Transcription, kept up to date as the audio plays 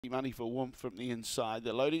money for Whoomp from the inside.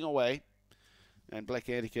 They're loading away, and Black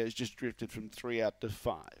Antica has just drifted from 3 out to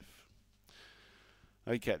 5.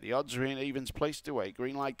 Okay, the odds are in, evens placed away.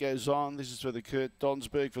 Green light goes on. This is for the Kurt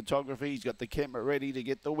Donsberg photography. He's got the camera ready to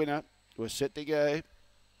get the winner. We're set to go.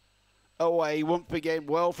 Away, Whoomp again,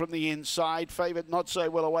 well from the inside. Favoured not so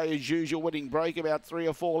well away as usual, winning break about 3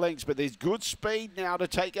 or 4 lengths. But there's good speed now to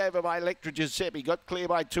take over by Electra Giuseppe. Got clear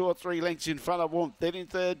by 2 or 3 lengths in front of Whoomp. Then in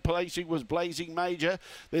third placing was Blazing Major.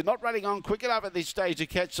 They're not running on quick enough at this stage to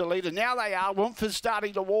catch the leader. Now they are. Whoomp is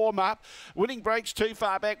starting to warm up. Winning breaks too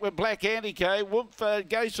far back with Black Antico. Whoomp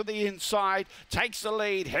goes to the inside, takes the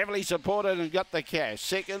lead, heavily supported and got the cash.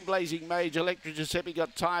 Second, Blazing Major. Electra Giuseppe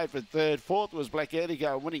got tired for third. Fourth was Black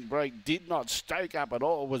Antico. Winning break did not stoke up at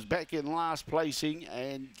all, was back in last placing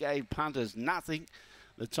and gave punters nothing.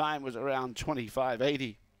 The time was around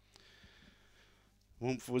 25.80.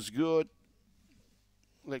 Whoomp was good.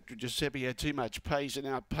 Electra Giuseppe had too much pace and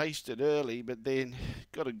outpaced it early, but then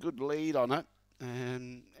got a good lead on it.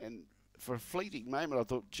 And for a fleeting moment, I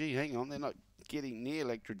thought, gee, hang on, they're not getting near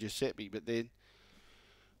Electra Giuseppe, but then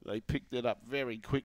they picked it up very quickly.